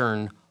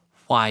 Western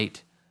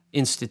white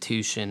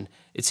institution.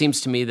 It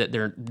seems to me that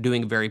they're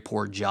doing a very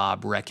poor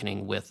job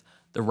reckoning with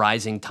the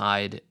rising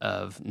tide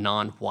of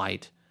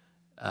non-white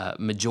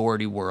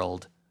majority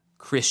world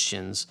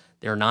Christians.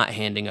 They're not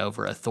handing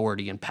over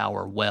authority and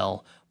power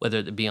well whether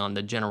it be on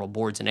the general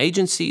boards and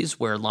agencies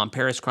where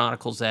Lamperis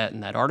chronicles that in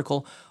that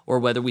article, or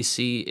whether we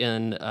see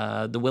in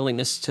the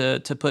willingness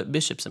to put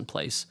bishops in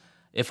place.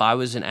 If I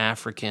was an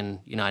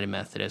African United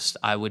Methodist,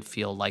 I would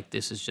feel like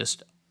this is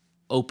just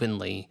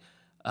openly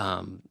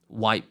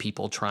white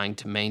people trying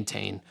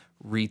to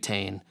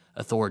retain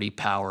authority,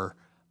 power,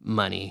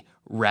 money,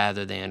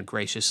 rather than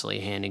graciously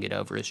handing it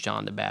over as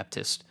John the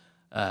Baptist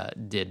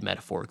did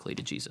metaphorically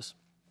to Jesus.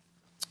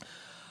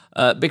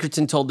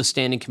 Bickerton told the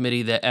Standing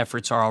Committee that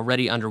efforts are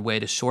already underway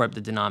to shore up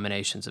the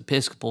denomination's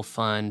Episcopal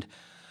fund.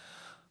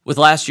 With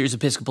last year's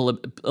Episcopal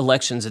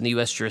elections in the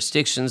U.S.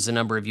 jurisdictions, the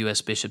number of U.S.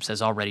 bishops has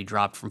already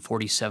dropped from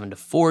 47 to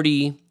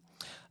 40.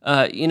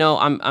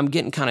 I'm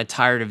getting kind of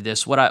tired of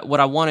this. What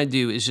I want to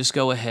do is just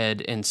go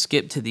ahead and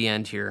skip to the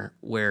end here,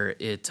 where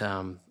it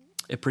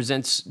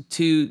presents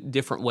two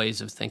different ways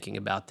of thinking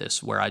about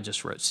this, where I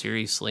just wrote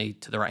seriously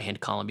to the right-hand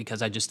column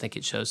because I just think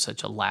it shows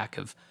such a lack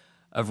of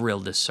real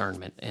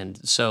discernment. And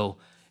so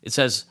it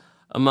says,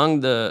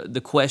 among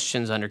the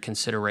questions under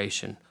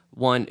consideration,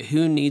 one,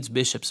 who needs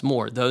bishops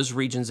more, those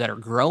regions that are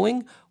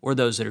growing or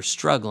those that are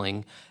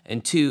struggling?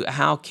 And two,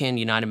 how can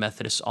United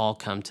Methodists all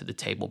come to the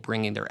table,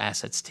 bringing their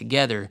assets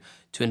together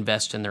to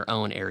invest in their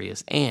own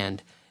areas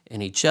and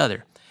in each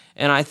other?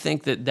 And I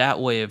think that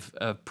way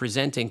of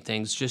presenting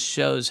things just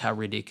shows how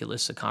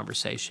ridiculous the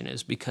conversation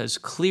is, because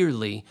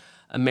clearly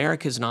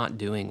America's not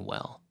doing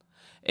well.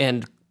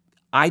 And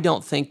I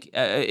don't think,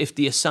 if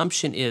the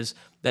assumption is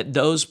that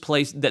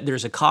that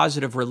there's a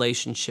causative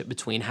relationship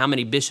between how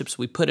many bishops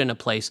we put in a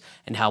place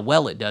and how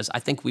well it does, I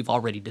think we've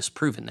already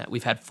disproven that.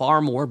 We've had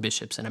far more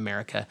bishops in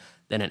America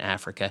than in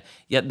Africa,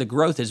 yet the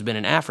growth has been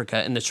in Africa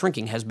and the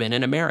shrinking has been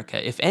in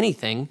America. If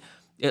anything,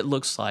 it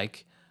looks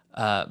like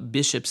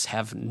bishops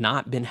have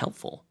not been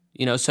helpful.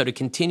 So to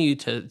continue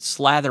to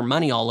slather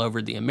money all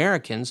over the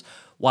Americans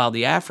while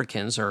the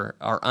Africans are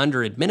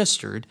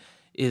under-administered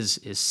is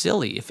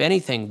silly. If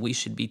anything, we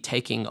should be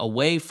taking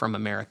away from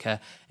America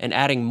and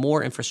adding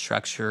more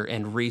infrastructure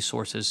and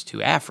resources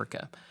to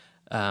Africa.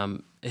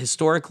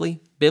 Historically,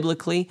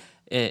 biblically,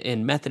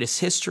 in Methodist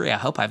history, I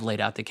hope I've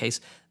laid out the case,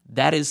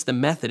 that is the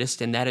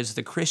Methodist and that is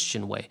the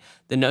Christian way.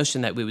 The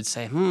notion that we would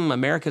say,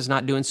 America's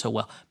not doing so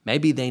well,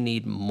 maybe they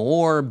need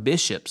more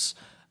bishops,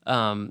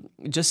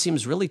 it just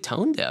seems really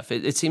tone deaf.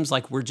 It seems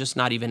like we're just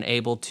not even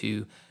able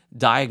to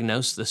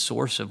diagnose the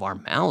source of our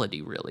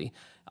malady, really.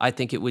 I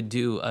think it would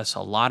do us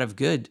a lot of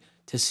good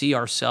to see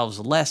ourselves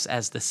less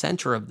as the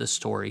center of the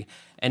story.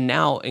 And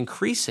now,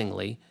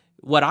 increasingly,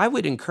 what I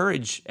would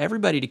encourage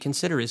everybody to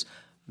consider is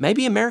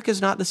maybe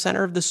America's not the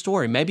center of the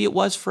story. Maybe it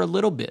was for a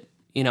little bit.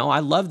 I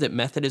love that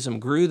Methodism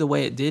grew the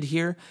way it did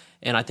here,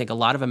 and I think a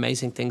lot of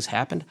amazing things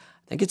happened.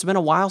 I think it's been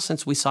a while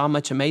since we saw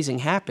much amazing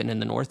happen in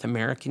the North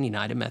American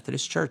United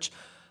Methodist Church,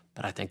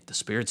 but I think the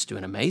Spirit's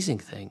doing amazing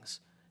things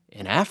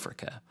in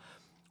Africa.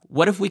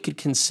 What if we could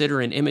consider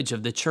an image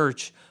of the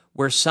church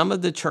where some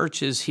of the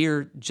church is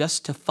here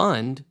just to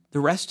fund the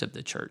rest of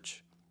the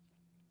church?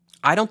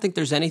 I don't think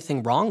there's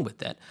anything wrong with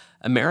that.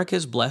 America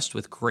is blessed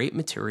with great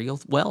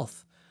material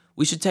wealth.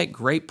 We should take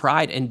great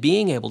pride in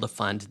being able to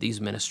fund these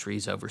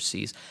ministries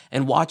overseas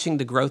and watching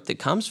the growth that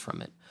comes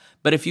from it.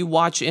 But if you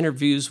watch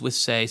interviews with,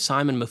 say,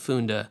 Simon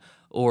Mafunda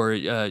or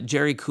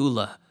Jerry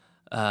Kula,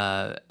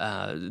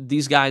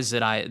 these guys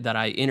that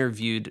I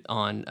interviewed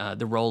on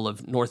the role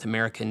of North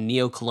American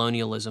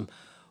neocolonialism,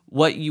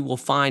 what you will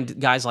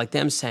find guys like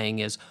them saying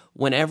is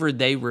whenever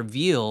they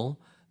reveal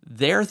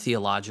their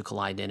theological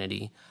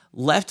identity,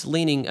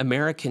 left-leaning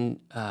American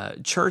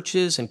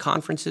churches and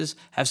conferences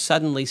have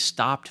suddenly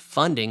stopped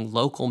funding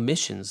local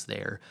missions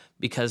there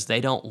because they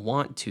don't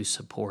want to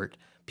support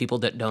people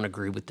that don't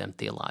agree with them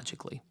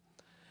theologically.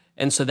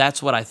 And so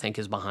that's what I think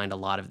is behind a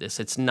lot of this.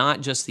 It's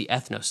not just the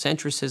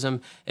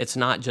ethnocentrism. It's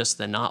not just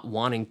the not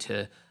wanting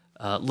to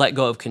let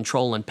go of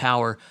control and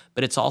power,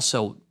 but it's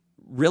also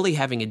really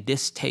having a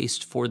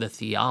distaste for the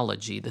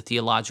theology, the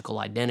theological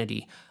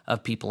identity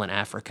of people in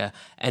Africa,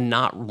 and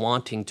not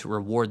wanting to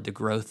reward the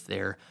growth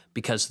there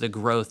because the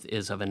growth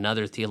is of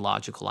another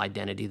theological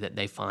identity that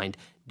they find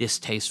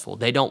distasteful.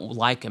 They don't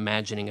like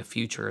imagining a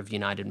future of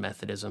United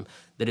Methodism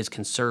that is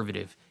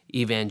conservative,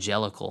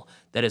 evangelical,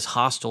 that is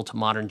hostile to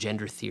modern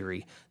gender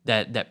theory,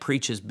 that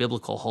preaches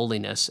biblical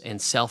holiness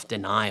and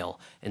self-denial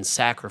and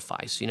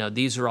sacrifice.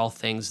 These are all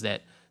things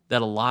that a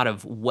lot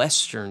of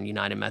Western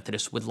United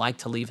Methodists would like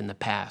to leave in the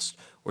past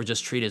or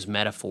just treat as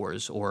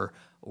metaphors or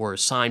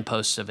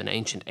signposts of an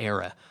ancient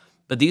era.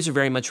 But these are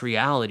very much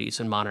realities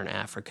in modern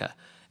Africa.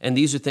 And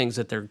these are things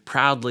that they're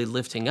proudly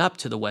lifting up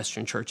to the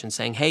Western church and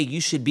saying, hey, you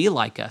should be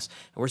like us.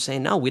 And we're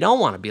saying, no, we don't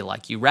want to be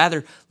like you.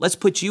 Rather, let's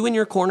put you in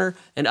your corner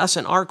and us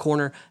in our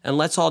corner, and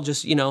let's all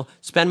just,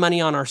 spend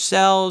money on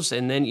ourselves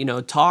and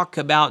then, talk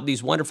about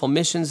these wonderful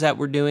missions that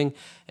we're doing.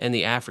 And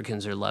the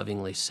Africans are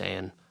lovingly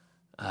saying,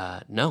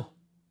 no.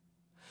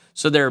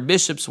 So there are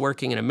bishops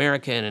working in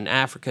America and in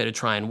Africa to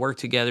try and work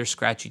together,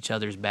 scratch each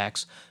other's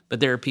backs.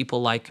 But there are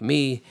people like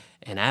me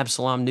and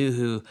Absalom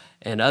Nuhu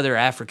and other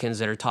Africans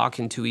that are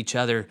talking to each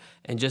other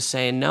and just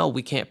saying, no,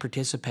 we can't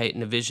participate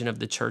in a vision of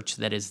the church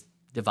that is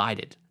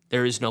divided,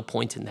 There is no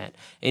point in that.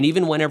 And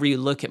even whenever you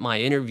look at my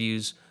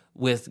interviews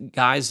with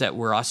guys that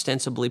were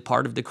ostensibly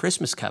part of the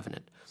Christmas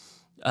covenant,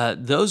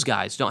 those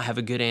guys don't have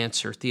a good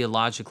answer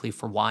theologically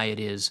for why it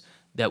is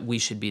that we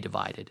should be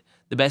divided.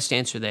 The best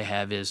answer they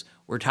have is,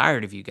 we're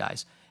tired of you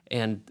guys.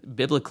 And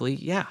biblically,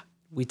 yeah,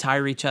 we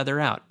tire each other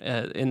out.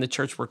 In the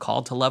church, we're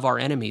called to love our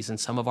enemies, and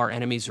some of our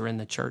enemies are in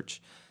the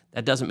church.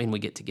 That doesn't mean we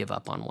get to give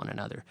up on one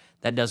another.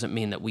 That doesn't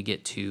mean that we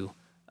get to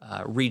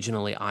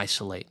regionally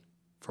isolate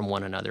from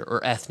one another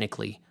or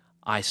ethnically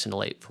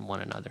isolate from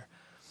one another.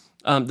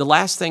 The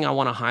last thing I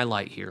want to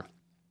highlight here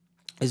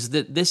is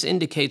that this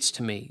indicates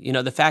to me,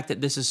 the fact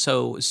that this is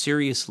so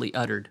seriously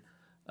uttered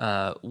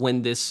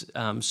when this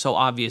so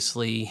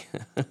obviously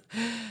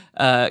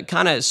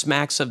kind of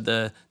smacks of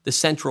the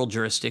central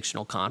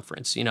jurisdictional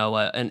conference,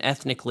 an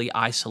ethnically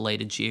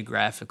isolated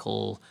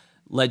geographical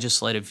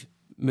legislative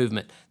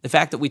movement. The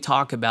fact that we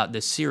talk about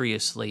this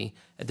seriously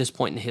at this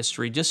point in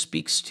history just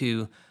speaks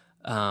to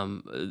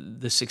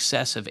the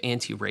success of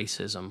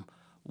anti-racism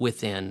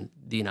within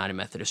the United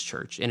Methodist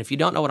Church. And if you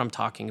don't know what I'm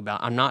talking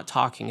about, I'm not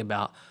talking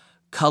about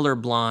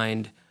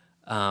colorblind,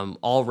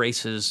 all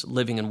races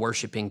living and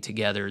worshiping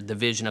together, the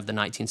vision of the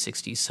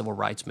 1960s civil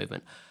rights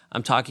movement.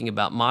 I'm talking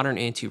about modern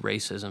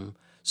anti-racism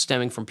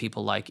stemming from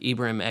people like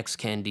Ibram X.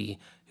 Kendi,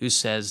 who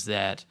says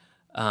that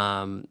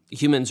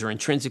humans are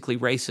intrinsically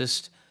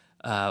racist,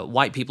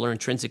 white people are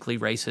intrinsically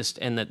racist,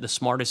 and that the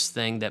smartest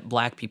thing that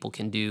black people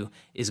can do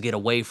is get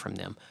away from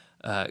them,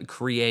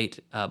 create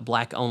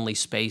black-only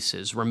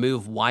spaces,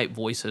 remove white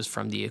voices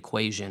from the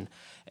equation.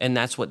 And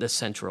that's what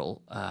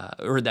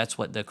the that's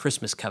what the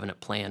Christmas covenant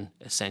plan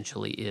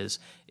essentially is.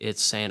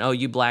 It's saying, oh,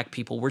 you black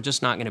people, we're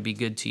just not going to be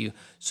good to you.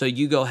 So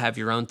you go have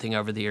your own thing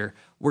over there.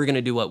 We're going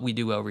to do what we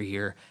do over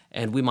here.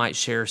 And we might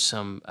share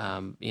some,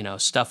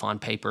 stuff on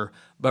paper,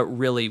 but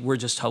really we're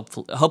just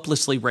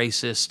hopelessly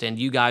racist, and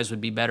you guys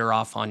would be better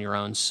off on your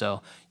own.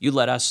 So you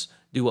let us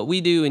do what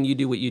we do, and you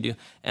do what you do.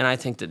 And I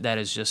think that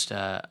is just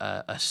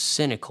a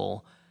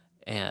cynical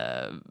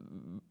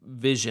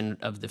vision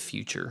of the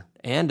future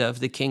and of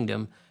the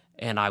kingdom,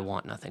 and I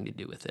want nothing to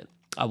do with it.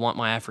 I want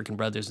my African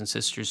brothers and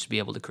sisters to be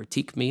able to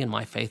critique me in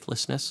my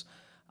faithlessness.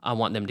 I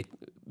want them to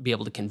be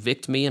able to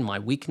convict me in my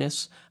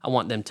weakness. I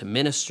want them to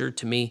minister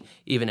to me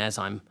even as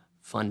I'm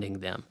funding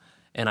them.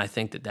 And I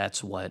think that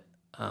that's what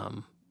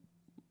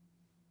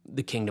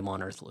the kingdom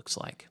on earth looks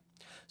like.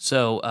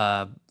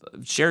 So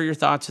share your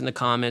thoughts in the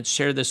comments.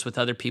 Share this with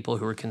other people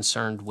who are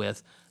concerned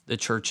with the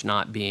church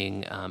not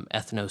being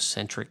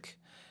ethnocentric.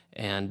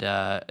 And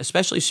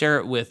especially share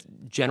it with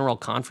general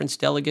conference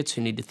delegates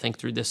who need to think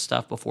through this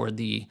stuff before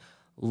the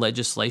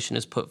legislation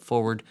is put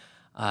forward.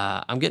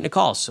 I'm getting a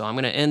call, so I'm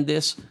going to end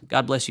this.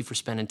 God bless you for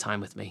spending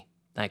time with me.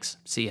 Thanks.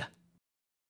 See ya.